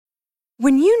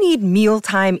When you need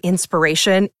mealtime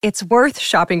inspiration, it's worth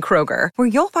shopping Kroger, where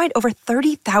you'll find over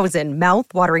 30,000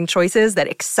 mouth-watering choices that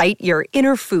excite your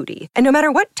inner foodie. And no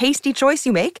matter what tasty choice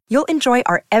you make, you'll enjoy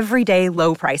our everyday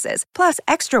low prices, plus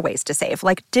extra ways to save,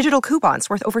 like digital coupons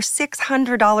worth over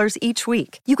 $600 each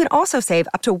week. You can also save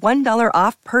up to $1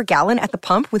 off per gallon at the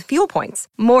pump with fuel points.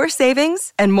 More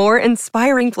savings and more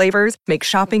inspiring flavors make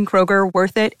shopping Kroger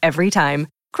worth it every time.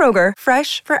 Kroger,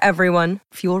 fresh for everyone.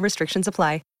 Fuel restrictions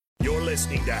apply. You're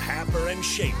listening to Happer and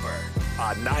Schaefer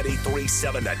on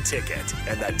 93.7 The Ticket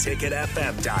and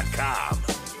theticketfm.com.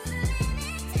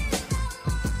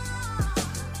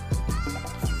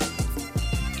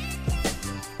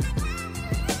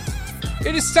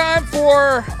 It is time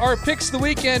for our Picks of the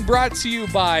Weekend, brought to you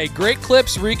by Great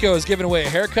Clips. Rico is giving away a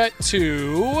haircut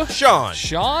to Sean.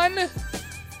 Sean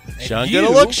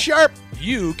Gonna look sharp.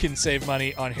 You can save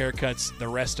money on haircuts the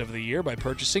rest of the year by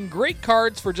purchasing great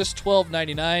cards for just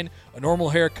 $12.99. A normal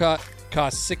haircut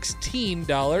costs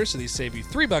 $16, so these save you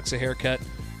 $3 a haircut,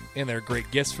 and they're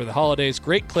great gifts for the holidays.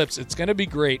 Great Clips, it's going to be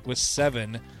great with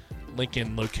 7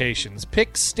 Lincoln locations.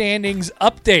 Pick standings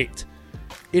update.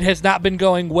 It has not been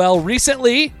going well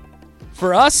recently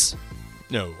for us.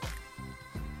 No.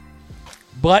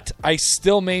 But I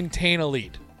still maintain a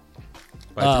lead.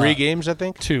 By 3 games, I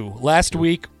think? 2. Last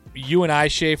week, you and I,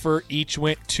 Schaefer, each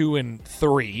went 2 and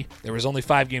 3. There was only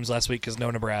 5 games last week because no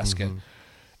Nebraska. Mm-hmm.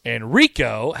 And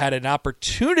Rico had an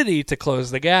opportunity to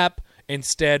close the gap,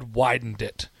 instead widened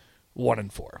it 1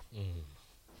 and 4.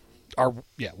 1 and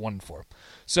 4.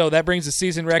 So that brings the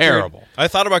season record. Terrible. I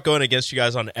thought about going against you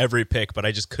guys on every pick, but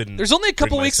I just couldn't. There's only a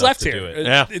couple weeks left here.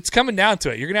 Yeah. It's coming down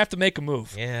to it. You're going to have to make a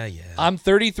move. Yeah. I'm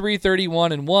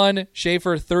 33-31-1,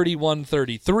 Schaefer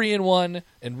 31-33-1,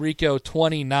 and Rico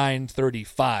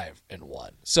 29-35-1.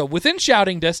 So within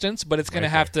shouting distance, but it's going to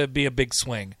have to be a big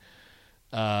swing.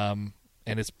 And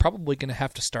it's probably going to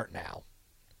have to start now.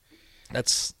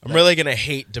 I'm really going to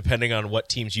hate depending on what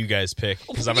teams you guys pick.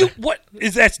 What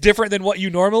is that's different than what you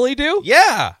normally do?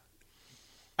 Yeah.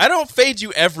 I don't fade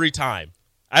you every time.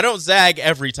 I don't zag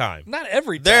every time. Not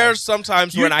every time. There's some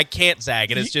times when I can't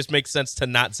zag, and it just makes sense to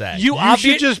not zag. You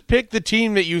should just pick the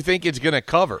team that you think it's going to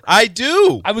cover. I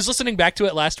do. I was listening back to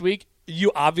it last week.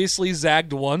 You obviously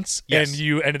zagged once, and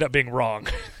you ended up being wrong.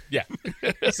 Yeah.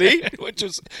 See? which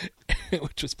was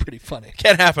pretty funny.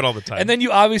 Can't happen all the time. And then you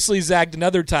obviously zagged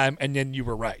another time, and then you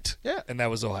were right. Yeah. And that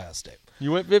was Ohio State.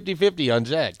 You went 50-50 on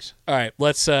zags. All right,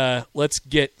 let's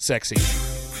get sexy.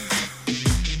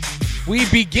 We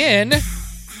begin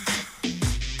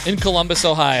in Columbus,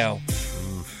 Ohio,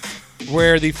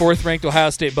 where the 4th-ranked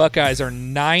Ohio State Buckeyes are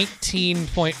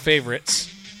 19-point favorites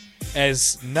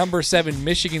as number 7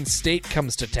 Michigan State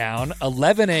comes to town.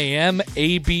 11 a.m.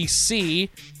 ABC.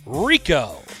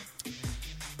 Rico.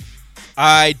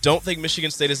 I don't think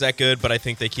Michigan State is that good, but I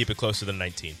think they keep it closer than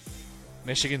 19.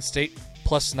 Michigan State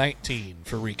plus 19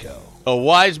 for Rico. A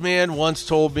wise man once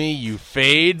told me you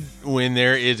fade when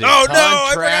there is a contract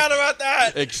I forgot about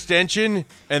that. extension,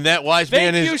 and that wise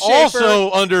Thank man you, is Schaefer. also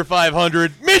under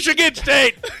 500. Michigan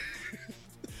State!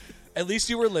 At least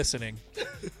you were listening.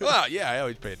 Well, yeah, I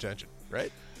always pay attention,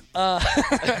 right?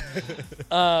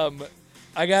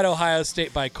 I got Ohio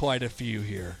State by quite a few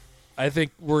here. I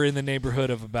think we're in the neighborhood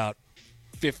of about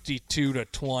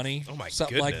 52-20. Oh, my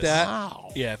something goodness. like that.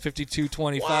 Wow. Yeah,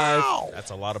 52-25. Wow.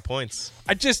 That's a lot of points.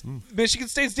 Michigan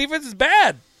State's defense is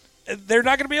bad. They're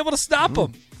not going to be able to stop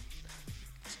them.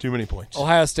 It's too many points.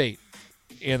 Ohio State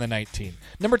in the 19.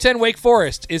 Number 10, Wake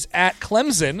Forest is at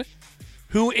Clemson,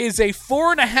 who is a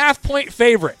 4.5-point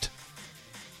favorite.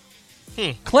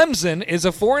 Clemson is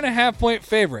a 4.5-point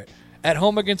favorite at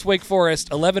home against Wake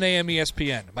Forest, 11 a.m.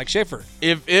 ESPN. Mike Schaefer.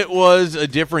 If it was a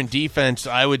different defense,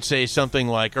 I would say something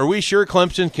like, are we sure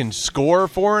Clemson can score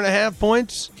 4.5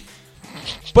 points?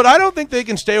 But I don't think they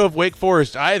can stay with Wake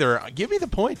Forest either. Give me the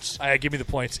points. Give me the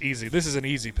points easy. This is an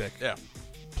easy pick. Yeah.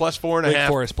 Plus 4.5. Wake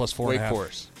Forest plus 4.5. Wake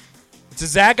Forest. It's a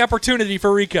zag opportunity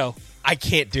for Rico. I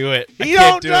can't do it. You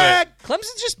don't zag!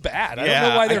 Clemson's just bad. I don't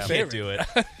know why they're I favorite.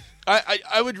 can't do it.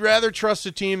 I would rather trust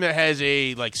a team that has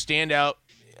a standout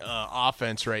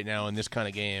offense right now in this kind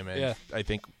of game, and I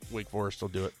think Wake Forest will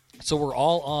do it. So we're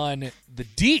all on the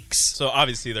Deeks. So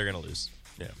obviously they're going to lose.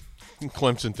 Yeah.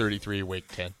 Clemson 33, Wake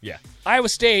 10. Yeah. Iowa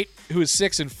State, who is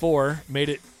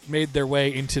 6-4, made their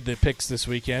way into the picks this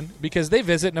weekend because they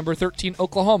visit number 13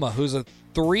 Oklahoma, who's a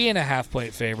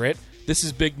 3.5-point favorite. This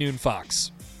is Big Noon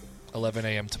Fox, 11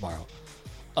 a.m. tomorrow.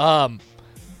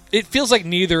 It feels like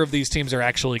neither of these teams are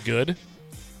actually good,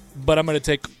 but I'm going to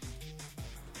take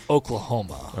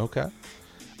Oklahoma. Okay.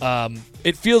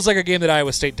 It feels like a game that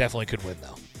Iowa State definitely could win,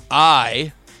 though.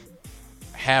 I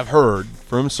have heard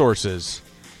from sources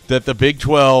that the Big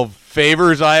 12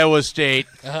 favors Iowa State.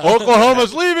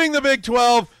 Oklahoma's leaving the Big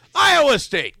 12. Iowa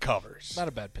State covers. Not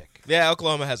a bad pick. Yeah,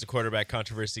 Oklahoma has a quarterback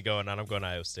controversy going on. I'm going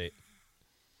Iowa State.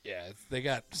 Yeah, they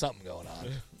got something going on.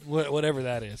 Whatever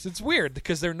that is. It's weird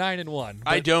because they're 9-1.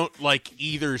 I don't like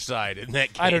either side in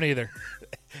that game. I don't either.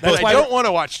 But I don't want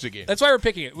to watch the game. That's why we're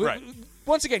picking it. Right.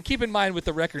 Once again, keep in mind with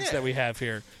the records that we have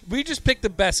here, we just pick the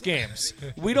best games.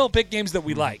 We don't pick games that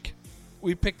we like.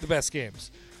 We pick the best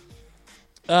games.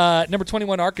 Number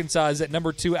 21, Arkansas is at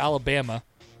number 2, Alabama,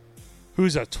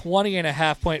 who's a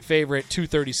 20.5-point favorite,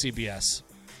 230 CBS.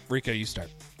 Rico, you start.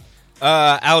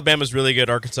 Alabama's really good.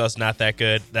 Arkansas is not that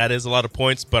good. That is a lot of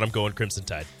points, but I'm going Crimson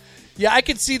Tide. Yeah, I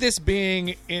could see this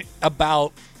being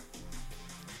about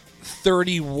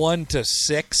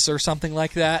 31-6 or something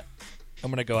like that.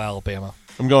 I'm going to go Alabama.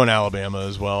 I'm going Alabama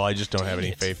as well. I just don't have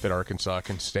any faith that Arkansas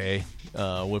can stay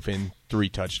within 3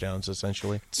 touchdowns,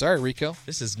 essentially. Sorry, Rico.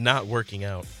 This is not working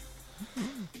out.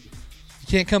 You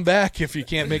can't come back if you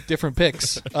can't make different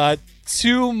picks.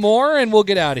 2 more, and we'll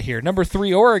get out of here. Number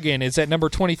 3, Oregon is at number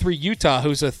 23, Utah,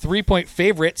 who's a 3-point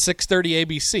favorite, 6:30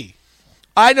 ABC.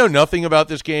 I know nothing about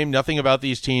this game, nothing about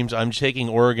these teams. I'm taking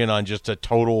Oregon on just a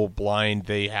total blind.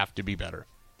 They have to be better.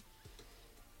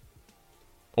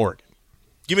 Oregon.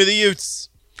 Give me the Utes.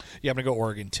 Yeah, I'm going to go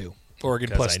Oregon, too. Oregon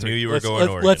 'Cause plus I 3. knew you were going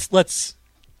Oregon. Let's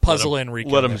puzzle in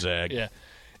Rico. Let them there. zag. Yeah.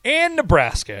 And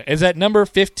Nebraska is at number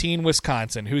 15,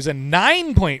 Wisconsin, who's a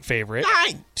 9-point favorite.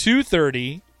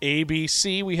 2:30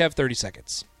 ABC. We have 30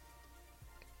 seconds.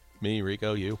 Me,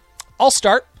 Rico, you. I'll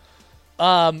start.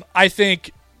 I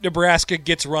think Nebraska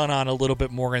gets run on a little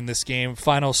bit more in this game.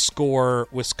 Final score,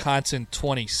 Wisconsin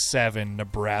 27,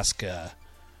 Nebraska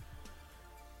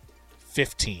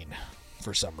 15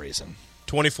 for some reason.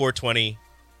 24-20,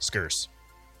 Skurs.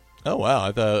 Oh, wow.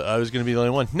 I thought I was going to be the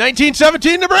only one.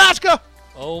 1917, Nebraska!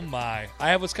 Oh, my. I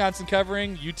have Wisconsin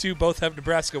covering. You two both have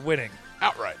Nebraska winning.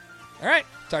 Outright. All right.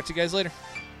 Talk to you guys later.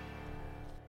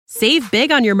 Save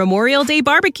big on your Memorial Day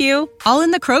barbecue, all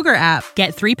in the Kroger app.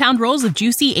 Get 3-pound rolls of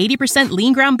juicy 80%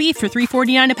 lean ground beef for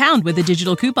 $3.49 a pound with a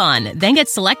digital coupon. Then get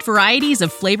select varieties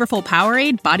of flavorful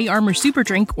Powerade, Body Armor Super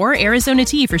Drink, or Arizona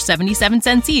tea for 77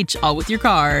 cents each, all with your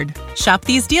card. Shop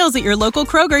these deals at your local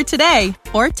Kroger today,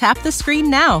 or tap the screen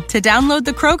now to download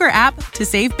the Kroger app to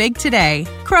save big today.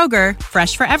 Kroger,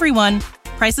 fresh for everyone.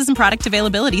 Prices and product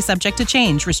availability subject to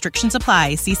change. Restrictions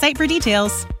apply. See site for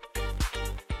details.